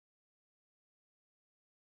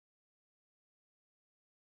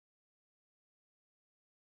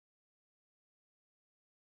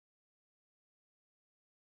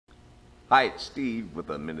Hi, it's Steve with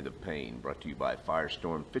A Minute of Pain, brought to you by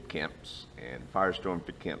Firestorm Fit Camps and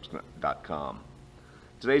firestormfitcamps.com.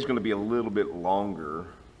 Today's going to be a little bit longer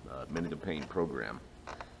Minute of Pain program.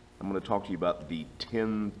 I'm going to talk to you about the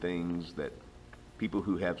 10 things that people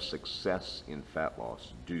who have success in fat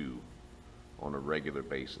loss do on a regular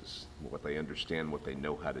basis, what they understand, what they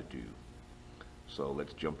know how to do. So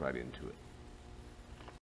let's jump right into it.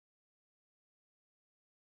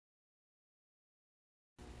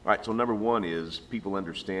 All right, so number one is people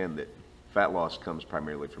understand that fat loss comes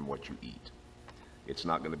primarily from what you eat. It's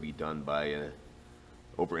not going to be done by an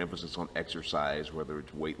overemphasis on exercise, whether it's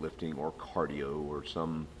weightlifting or cardio or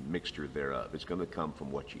some mixture thereof. It's going to come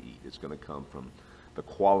from what you eat. It's going to come from the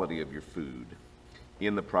quality of your food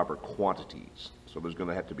in the proper quantities. So there's going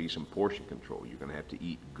to have to be some portion control. You're going to have to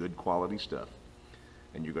eat good quality stuff,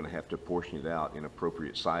 and you're going to have to portion it out in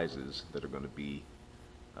appropriate sizes that are going to be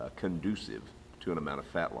conducive to an amount of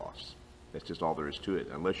fat loss. That's just all there is to it.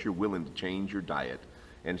 Unless you're willing to change your diet,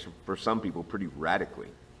 and for some people pretty radically,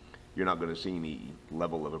 you're not going to see any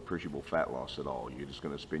level of appreciable fat loss at all. You're just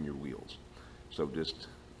going to spin your wheels. So just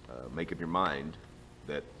make up your mind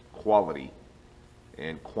that quality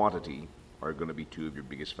and quantity are going to be two of your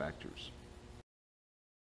biggest factors.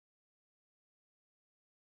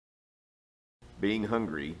 Being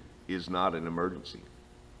hungry is not an emergency.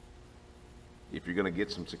 If you're going to get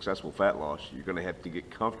some successful fat loss, you're going to have to get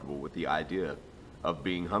comfortable with the idea of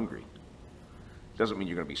being hungry. It doesn't mean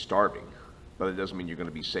you're going to be starving, but it doesn't mean you're going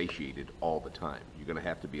to be satiated all the time. You're going to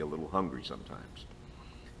have to be a little hungry sometimes,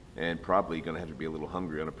 and probably going to have to be a little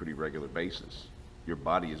hungry on a pretty regular basis. Your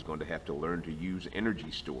body is going to have to learn to use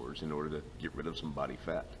energy stores in order to get rid of some body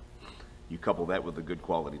fat. You couple that with a good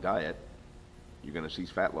quality diet, you're going to see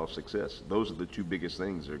fat loss success. Those are the two biggest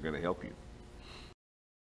things that are going to help you.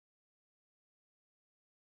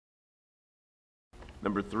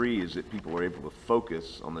 Number three is that people are able to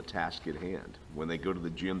focus on the task at hand. When they go to the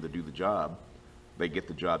gym to do the job, they get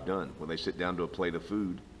the job done. When they sit down to a plate of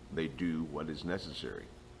food, they do what is necessary.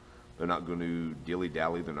 They're not going to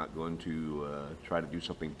dilly-dally. They're not going to try to do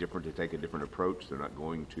something different, to take a different approach. They're not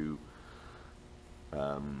going to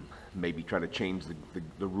maybe try to change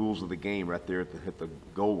the rules of the game right there at the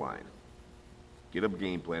goal line. Get a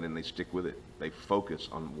game plan and they stick with it. They focus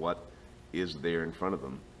on what is there in front of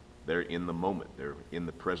them. They're in the moment. They're in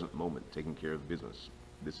the present moment, taking care of business.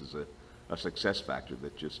 This is a success factor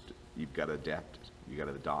that just, you've got to adapt. You've got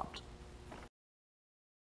to adopt.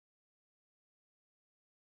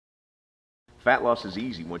 Fat loss is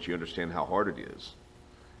easy once you understand how hard it is.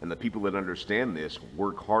 And the people that understand this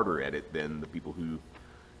work harder at it than the people who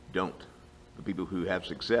don't. The people who have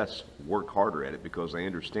success work harder at it because they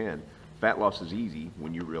understand fat loss is easy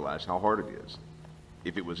when you realize how hard it is.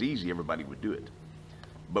 If it was easy, everybody would do it.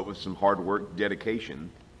 But with some hard work, dedication,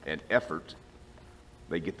 and effort,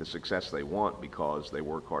 they get the success they want because they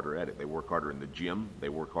work harder at it. They work harder in the gym, they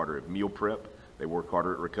work harder at meal prep, they work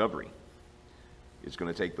harder at recovery. It's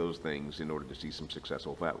going to take those things in order to see some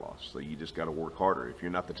successful fat loss. So you just got to work harder. If you're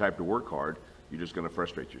not the type to work hard, you're just going to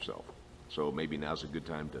frustrate yourself. So maybe now's a good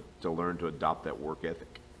time to learn to adopt that work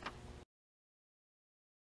ethic.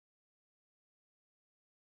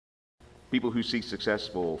 People who see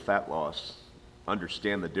successful fat loss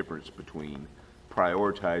understand the difference between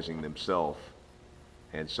prioritizing themselves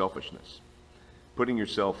and selfishness. Putting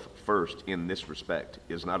yourself first in this respect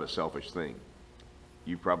is not a selfish thing.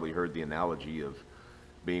 You've probably heard the analogy of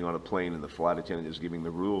being on a plane and the flight attendant is giving the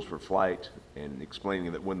rules for flight and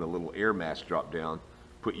explaining that when the little air mask drop down,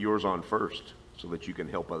 put yours on first so that you can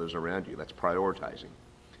help others around you. That's prioritizing.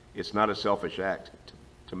 It's not a selfish act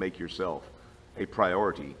to make yourself a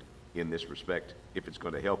priority in this respect if it's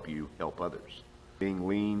going to help you help others. Being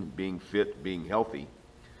lean, being fit, being healthy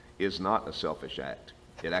is not a selfish act.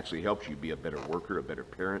 It actually helps you be a better worker, a better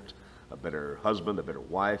parent, a better husband, a better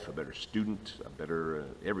wife, a better student, a better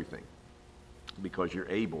everything. Because you're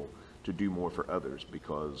able to do more for others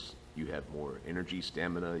because you have more energy,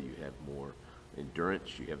 stamina, you have more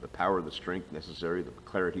endurance, you have the power, the strength necessary, the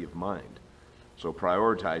clarity of mind. So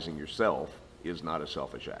prioritizing yourself is not a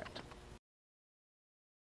selfish act.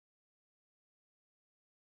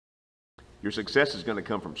 Your success is going to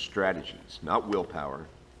come from strategies, not willpower.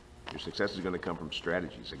 Your success is going to come from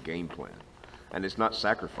strategies, a game plan. And it's not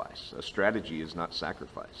sacrifice. A strategy is not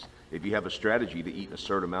sacrifice. If you have a strategy to eat a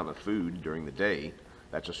certain amount of food during the day,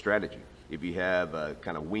 that's a strategy. If you have a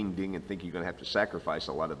kind of wingding and think you're going to have to sacrifice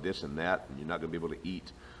a lot of this and that, and you're not going to be able to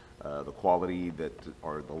eat the quality that,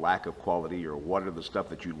 or the lack of quality, or what are the stuff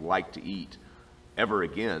that you like to eat ever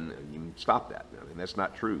again, you stop that. I mean, that's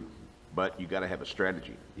not true. But you got to have a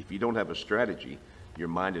strategy. If you don't have a strategy, your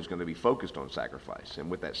mind is going to be focused on sacrifice. And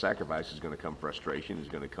with that sacrifice is going to come frustration, is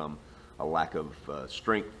going to come a lack of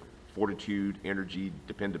strength, fortitude, energy,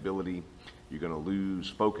 dependability. You're going to lose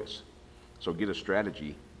focus. So get a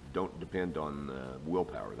strategy. Don't depend on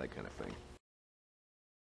willpower, that kind of thing.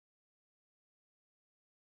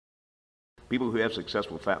 People who have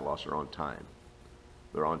successful fat loss are on time.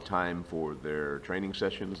 They're on time for their training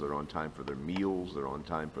sessions. They're on time for their meals. They're on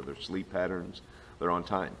time for their sleep patterns. They're on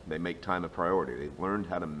time. They make time a priority. They've learned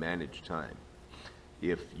how to manage time.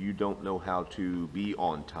 If you don't know how to be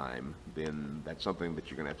on time, then that's something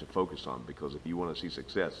that you're going to have to focus on, because if you want to see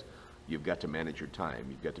success, you've got to manage your time.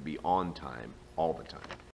 You've got to be on time all the time.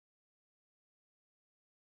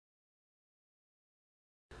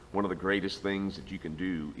 One of the greatest things that you can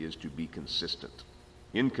do is to be consistent.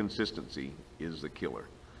 Inconsistency is the killer.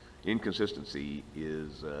 Inconsistency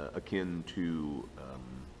is akin to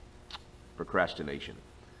procrastination.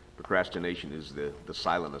 Procrastination is the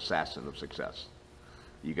silent assassin of success.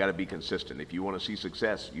 You got to be consistent. If you want to see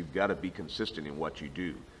success, you've got to be consistent in what you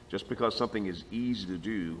do. Just because something is easy to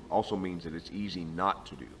do also means that it's easy not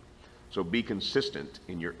to do. So be consistent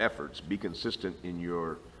in your efforts. Be consistent in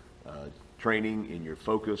your training, in your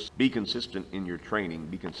focus. Be consistent in your training.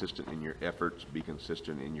 Be consistent in your efforts. Be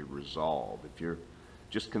consistent in your resolve. If you're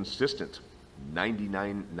just consistent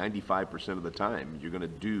 95% of the time, you're going to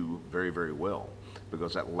do very, very well,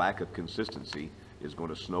 because that lack of consistency is going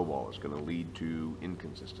to snowball. It's going to lead to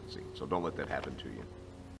inconsistency. So don't let that happen to you.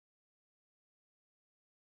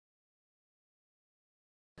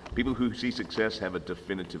 People who see success have a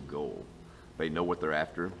definitive goal. They know what they're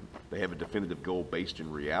after. They have a definitive goal based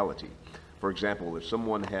in reality. For example, if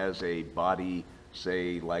someone has a body,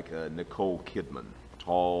 say, like a Nicole Kidman,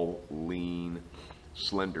 tall, lean,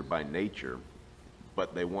 slender by nature,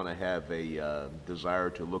 but they want to have a desire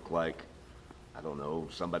to look like, I don't know,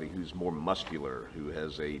 somebody who's more muscular, who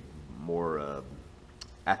has a more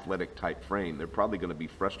athletic type frame, they're probably going to be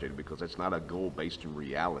frustrated, because that's not a goal based in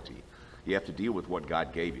reality. You have to deal with what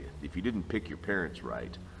God gave you. If you didn't pick your parents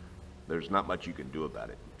right, there's not much you can do about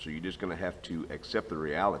it. So you're just going to have to accept the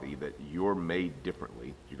reality that you're made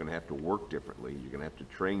differently. You're going to have to work differently. You're going to have to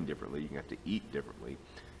train differently. You're going to have to eat differently,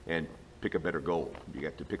 and pick a better goal. You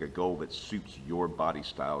have to pick a goal that suits your body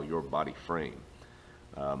style, your body frame.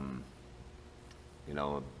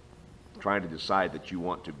 Trying to decide that you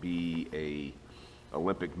want to be a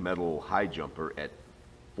Olympic medal high jumper at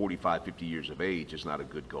 45, 50 years of age is not a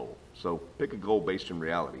good goal. So pick a goal based in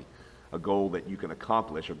reality, a goal that you can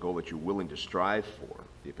accomplish, a goal that you're willing to strive for.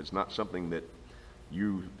 If it's not something that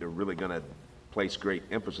you are really going to place great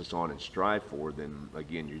emphasis on and strive for, then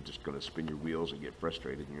again, you're just going to spin your wheels and get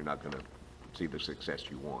frustrated, and you're not going to see the success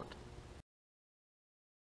you want.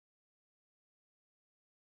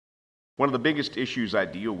 One of the biggest issues I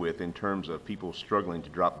deal with in terms of people struggling to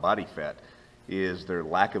drop body fat is their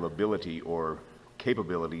lack of ability or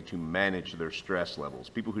capability to manage their stress levels.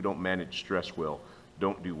 People who don't manage stress well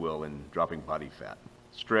don't do well in dropping body fat.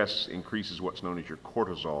 Stress increases what's known as your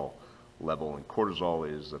cortisol level, and cortisol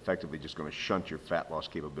is effectively just going to shunt your fat loss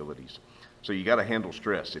capabilities. So you got to handle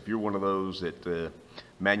stress. If you're one of those that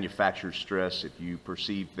manufactures stress, if you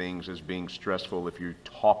perceive things as being stressful, if you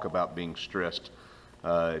talk about being stressed,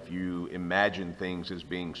 if you imagine things as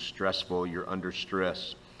being stressful, you're under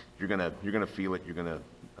stress, you're gonna feel it. You're gonna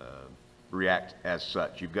react as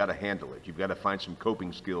such. You've got to handle it. You've got to find some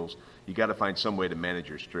coping skills. You've got to find some way to manage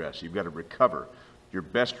your stress. You've got to recover. Your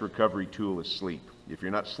best recovery tool is sleep. If you're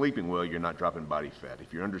not sleeping well, you're not dropping body fat.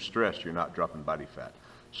 If you're under stress, you're not dropping body fat.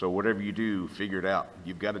 So whatever you do, figure it out.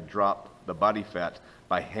 You've got to drop the body fat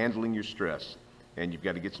by handling your stress, and you've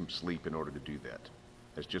got to get some sleep in order to do that.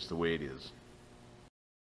 That's just the way it is.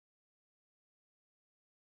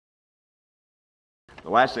 The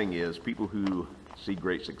last thing is, people who see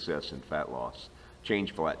great success in fat loss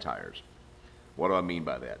change flat tires. What do I mean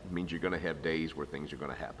by that? It means you're going to have days where things are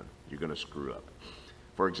going to happen. You're going to screw up.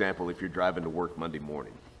 For example, if you're driving to work Monday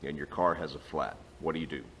morning and your car has a flat, what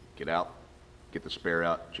do? Get out, get the spare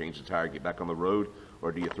out, change the tire, get back on the road?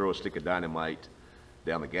 Or do you throw a stick of dynamite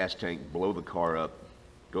down the gas tank, blow the car up,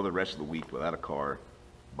 go the rest of the week without a car,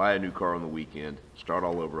 buy a new car on the weekend, start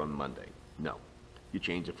all over on Monday? No, you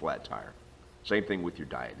change a flat tire. Same thing with your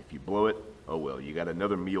diet. If you blow it, oh well, you got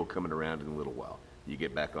another meal coming around in a little while. You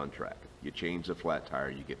get back on track. You change the flat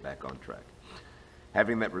tire, you get back on track.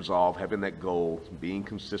 Having that resolve, having that goal, being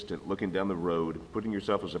consistent, looking down the road, putting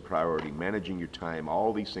yourself as a priority, managing your time,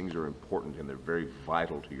 all these things are important, and they're very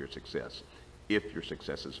vital to your success, if your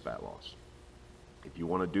success is fat loss. If you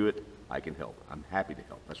want to do it, I can help. I'm happy to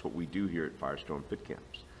help. That's what we do here at Firestone Fit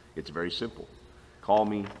Camps. It's very simple. Call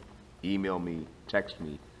me, email me, text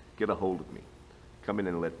me, get a hold of me. Come in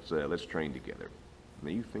and let's train together. Now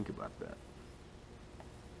you think about that.